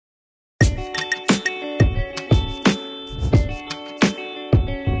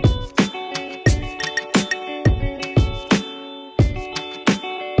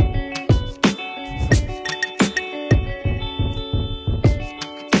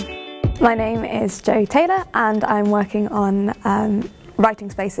My name is Jo Taylor and I'm working on writing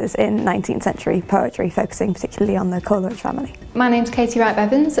spaces in 19th century poetry, focusing particularly on the Coleridge family. My name's Katie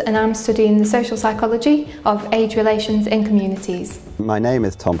Wright-Bevans and I'm studying the social psychology of age relations in communities. My name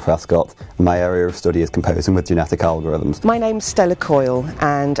is Tom Prescott and my area of study is composing with genetic algorithms. My name's Stella Coyle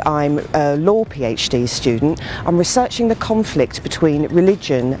and I'm a law PhD student. I'm researching the conflict between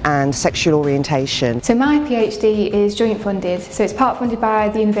religion and sexual orientation. So my PhD is joint funded, so it's part funded by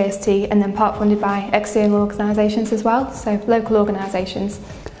the university and then part funded by external organisations as well, so local organisations.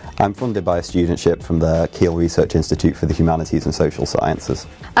 I'm funded by a studentship from the Keele Institute for the Humanities and Social Sciences.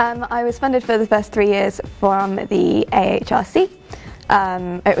 I was funded for the first 3 years from the AHRC.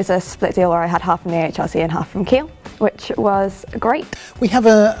 It was a split deal where I had half from the AHRC and half from Keele, which was great. We have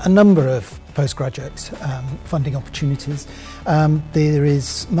a number of postgraduate funding opportunities. There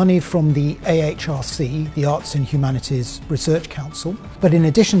is money from the AHRC, the Arts and Humanities Research Council, but in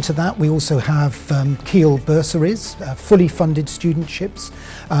addition to that we also have Keele bursaries, fully funded studentships.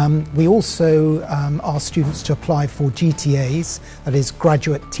 We also ask students to apply for GTAs, that is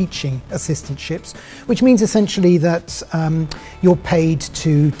graduate teaching assistantships, which means essentially that you're paid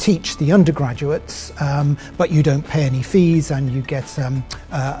to teach the undergraduates, but you don't pay any fees and you get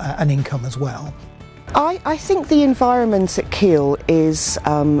an income as well. I think the environment at Keele is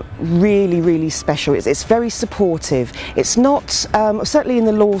really special. It's very supportive. It's not, certainly in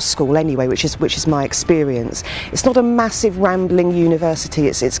the law school anyway, which is my experience, it's not a massive rambling university.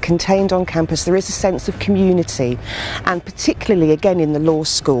 It's contained on campus. There is a sense of community, and particularly again in the law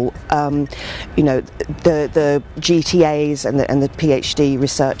school, you know, the GTAs and the PhD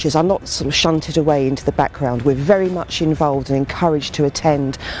researchers are not sort of shunted away into the background. We're very much involved and encouraged to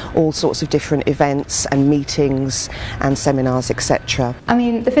attend all sorts of different events and meetings and seminars, etc. I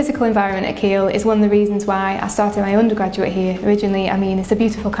mean, the physical environment at Keele is one of the reasons why I started my undergraduate here originally. I mean, it's a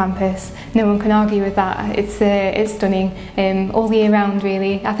beautiful campus, no one can argue with that. It's stunning all year round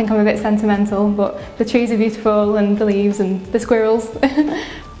really. I think I'm a bit sentimental, but the trees are beautiful and the leaves and the squirrels.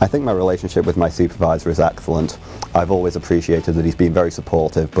 I think my relationship with my supervisor is excellent. I've always appreciated that he's been very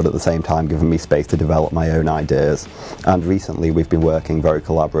supportive, but at the same time given me space to develop my own ideas. And recently we've been working very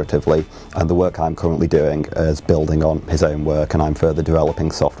collaboratively, and the work I'm currently doing is building on his own work, and I'm further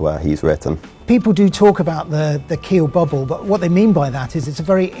developing software he's written. People do talk about the Keele bubble, but what they mean by that is it's a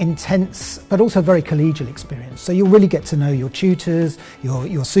very intense but also very collegial experience. So you'll really get to know your tutors,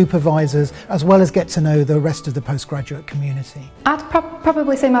 your supervisors, as well as get to know the rest of the postgraduate community. I'd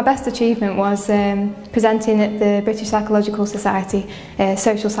probably say my best achievement was presenting at the British Psychological Society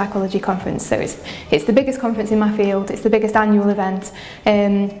Social Psychology Conference. So it's the biggest conference in my field, it's the biggest annual event,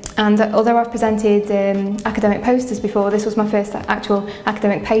 and although I've presented academic posters before, this was my first actual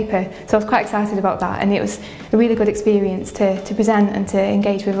academic paper, so I was quite excited about that, and it was a really good experience to present and to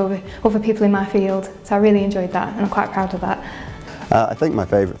engage with other people in my field, so I really enjoyed that and I'm quite proud of that. I think my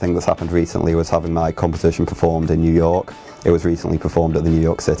favourite thing that's happened recently was having my composition performed in New York. It was recently performed at the New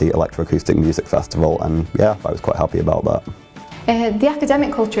York City Electroacoustic Music Festival, and yeah, I was quite happy about that. The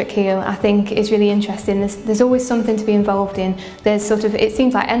academic culture at Keele, I think, is really interesting. There's always something to be involved in. There's sort of, it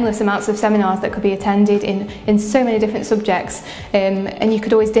seems like endless amounts of seminars that could be attended in so many different subjects, and you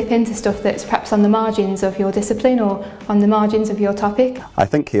could always dip into stuff that's perhaps on the margins of your discipline or on the margins of your topic. I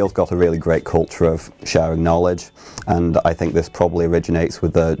think Keele's got a really great culture of sharing knowledge, and I think this probably originates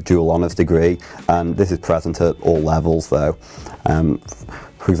with the dual honours degree, and this is present at all levels though.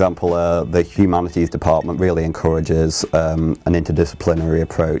 For example, the Humanities department really encourages an interdisciplinary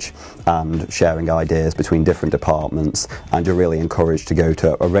approach and sharing ideas between different departments, and you're really encouraged to go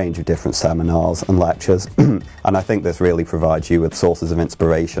to a range of different seminars and lectures and I think this really provides you with sources of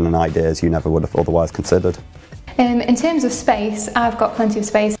inspiration and ideas you never would have otherwise considered. In terms of space, I've got plenty of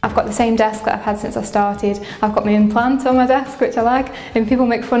space. I've got the same desk that I've had since I started. I've got my own plant on my desk, which I like, and people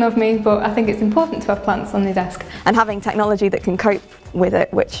make fun of me, but I think it's important to have plants on the desk. And having technology that can cope with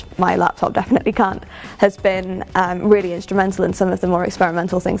it, which my laptop definitely can't, has been really instrumental in some of the more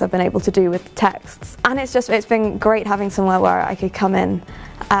experimental things I've been able to do with texts. And it's been great having somewhere where I could come in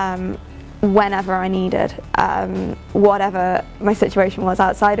whenever I needed, whatever my situation was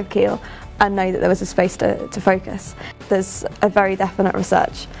outside of Keele, and know that there was a space to focus. There's a very definite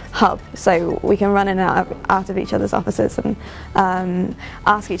research hub, so we can run in and out of each other's offices and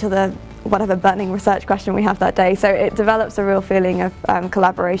ask each other whatever burning research question we have that day. So it develops a real feeling of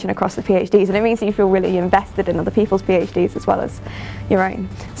collaboration across the PhDs, and it means that you feel really invested in other people's PhDs as well as your own.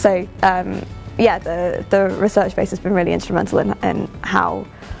 So yeah, the research space has been really instrumental in how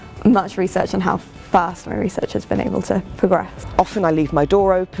much research and how fast my research has been able to progress. Often I leave my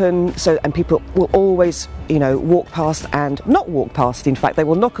door open, and people will always, walk past and not walk past. In fact, they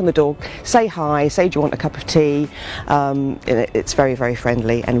will knock on the door, say hi, say do you want a cup of tea. It's very, very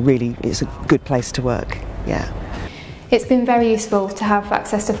friendly, and really it's a good place to work. Yeah. It's been very useful to have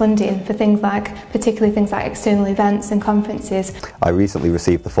access to funding for particularly things like external events and conferences. I recently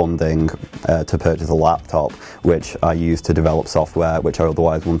received the funding to purchase a laptop, which I use to develop software which I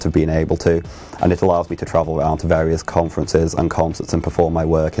otherwise wouldn't have been able to, and it allows me to travel around to various conferences and concerts and perform my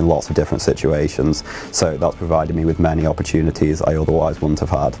work in lots of different situations. So that's provided me with many opportunities I otherwise wouldn't have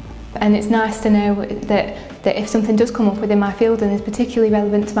had. And it's nice to know that if something does come up within my field and is particularly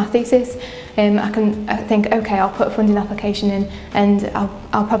relevant to my thesis, I can think, okay, I'll put a funding application in, and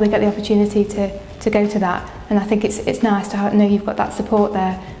I'll probably get the opportunity to go to that. And I think it's nice to know you've got that support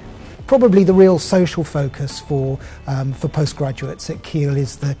there. Probably the real social focus for postgraduates at Keele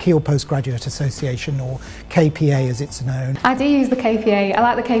is the Keele Postgraduate Association, or KPA as it's known. I do use the KPA. I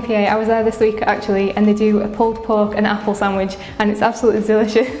like the KPA. I was there this week actually, and they do a pulled pork and apple sandwich, and it's absolutely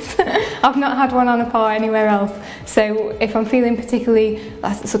delicious. I've not had one on a par anywhere else. So if I'm feeling particularly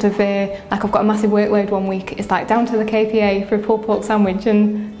like I've got a massive workload one week, it's like down to the KPA for a pulled pork sandwich,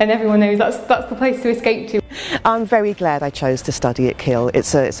 and everyone knows that's the place to escape to. I'm very glad I chose to study at Keele.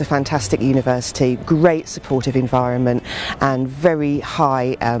 It's a fantastic university, great supportive environment, and very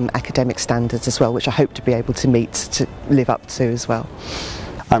high academic standards as well, which I hope to be able to live up to as well.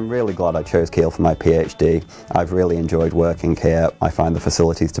 I'm really glad I chose Keele for my PhD. I've really enjoyed working here. I find the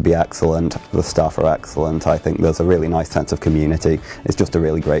facilities to be excellent, the staff are excellent. I think there's a really nice sense of community. It's just a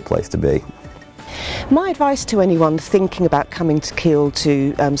really great place to be. My advice to anyone thinking about coming to Keele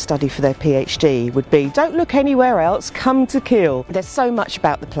to study for their PhD would be, don't look anywhere else, come to Keele. There's so much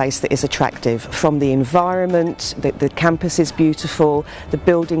about the place that is attractive, from the environment, the campus is beautiful, the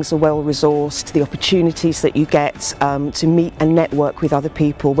buildings are well resourced, the opportunities that you get to meet and network with other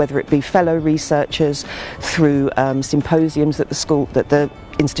people, whether it be fellow researchers through symposiums that the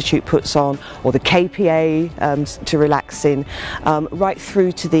Institute puts on, or the KPA to relax in, right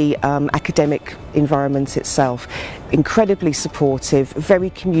through to the academic environment itself. Incredibly supportive,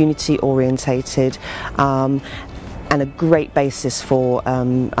 very community orientated, and a great basis for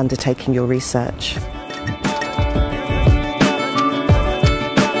undertaking your research.